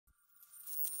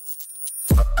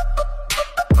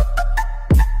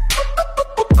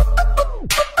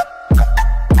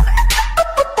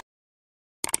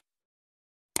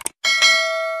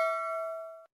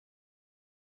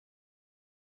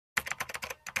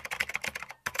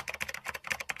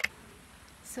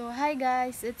So hi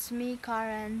guys, it's me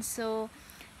Karen. So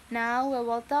now we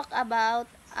will talk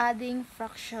about adding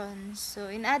fractions.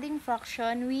 So in adding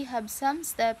fraction, we have some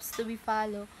steps to be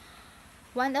followed.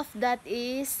 One of that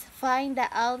is find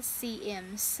the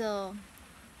LCM. So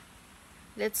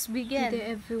let's begin. Good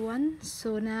day everyone.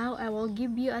 So now I will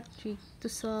give you a trick to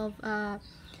solve a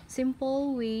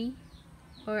simple way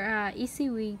or a easy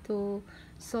way to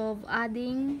solve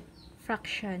adding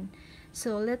fraction.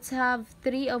 So let's have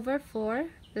 3/4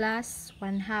 plus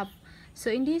 1/2. So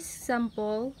in this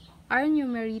example, our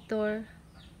numerator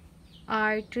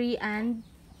are 3 and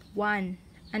 1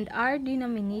 and our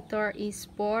denominator is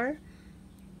 4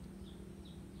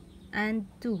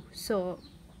 and 2. So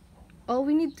all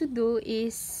we need to do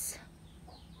is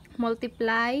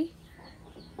multiply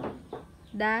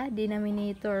the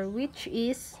denominator, which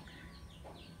is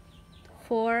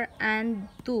 4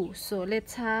 and 2. So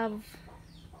let's have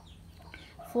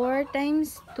 4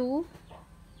 times 2,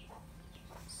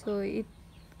 so it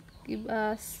gives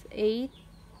us 8,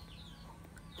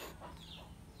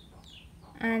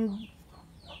 and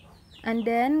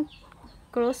then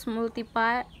cross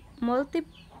multiply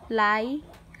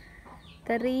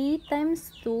 3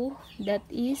 times 2, that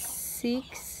is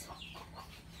 6.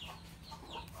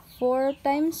 4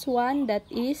 times 1, that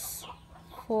is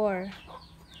 4.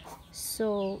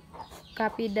 So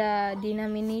copy the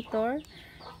denominator.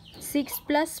 6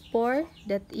 plus 4,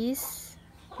 that is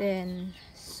 10.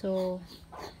 So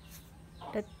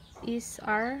that is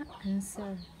our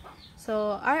answer.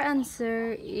 So our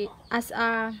answer as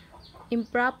a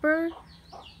improper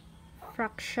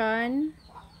fraction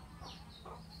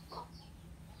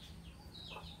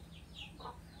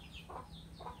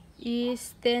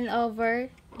is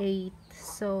 10/8.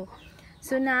 So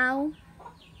now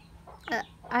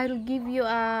I'll give you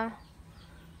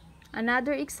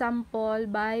another example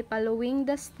by following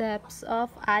the steps of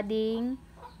adding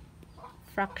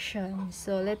fractions.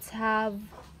 So let's have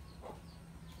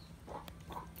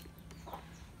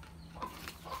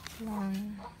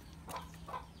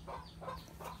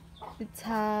let's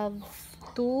have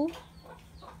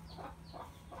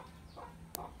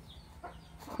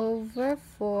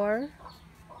 2/4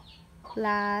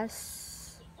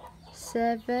 plus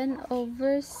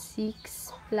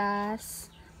 7/6 plus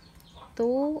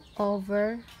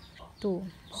 2/2.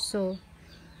 So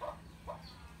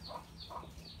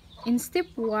in step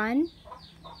 1,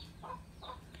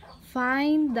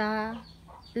 find the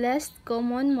least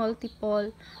common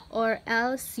multiple or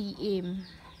LCM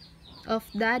of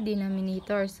the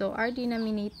denominator. So our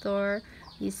denominator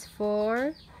is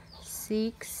 4,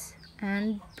 6,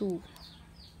 and 2.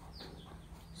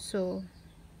 So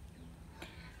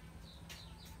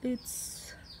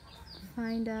let's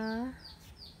find the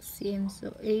LCM.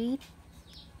 So 8,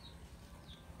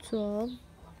 12,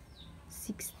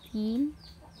 16,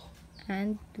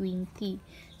 and 20.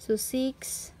 So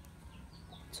 6,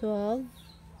 12,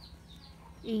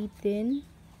 18,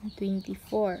 and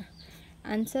 24.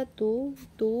 Answer 2,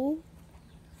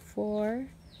 4,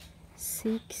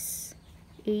 6,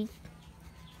 8,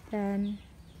 10,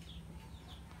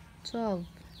 12.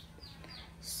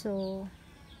 So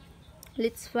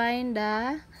let's find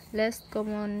the least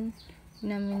common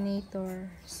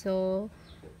denominator. So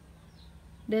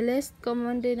the least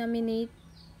common denominator,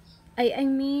 I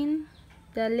mean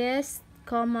the least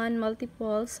common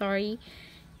multiple,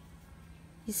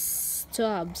 is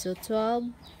 12. So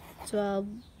 12, 12,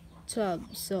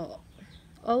 12. So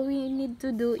all we need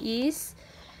to do is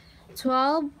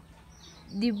 12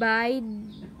 divide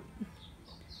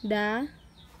the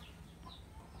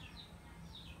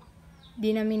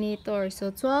denominator.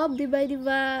 So 12 divided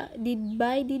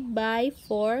by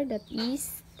 4, that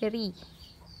is 3.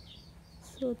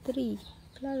 So 3,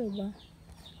 klaro ba?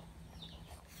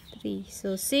 3.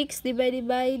 So 6 divided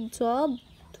by 12,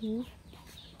 2.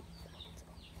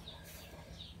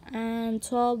 And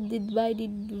 12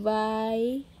 divided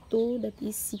by 2, that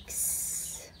is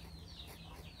 6.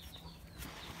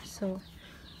 So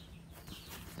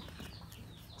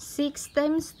 6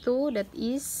 times 2, that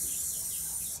is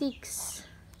 6.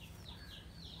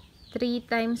 3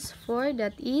 times 4,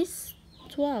 that is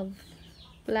 12.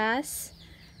 Plus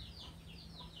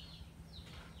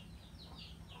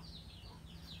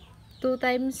 2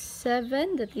 times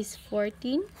 7, that is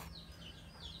 14.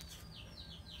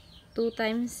 2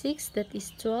 times 6, that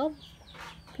is 12.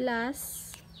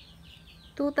 Plus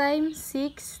 2 times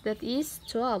 6, that is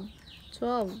 12.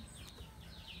 12.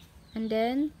 And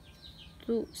then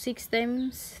 6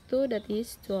 times 2, that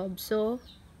is 12. So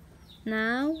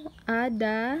now add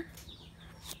the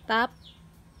top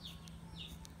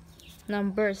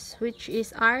numbers, which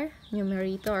is our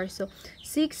numerator. So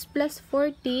 6 plus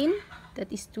 14,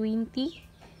 that is 20,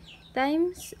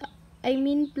 times,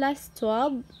 plus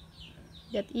 12,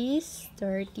 that is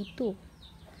 32.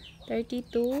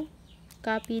 32,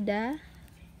 copy the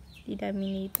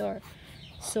denominator.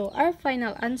 So, our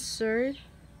final answer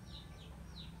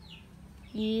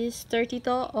is 32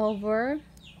 over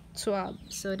 12.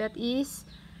 So, that is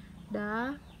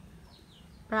the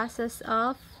process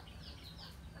of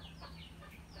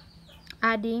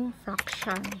adding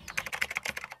fraction.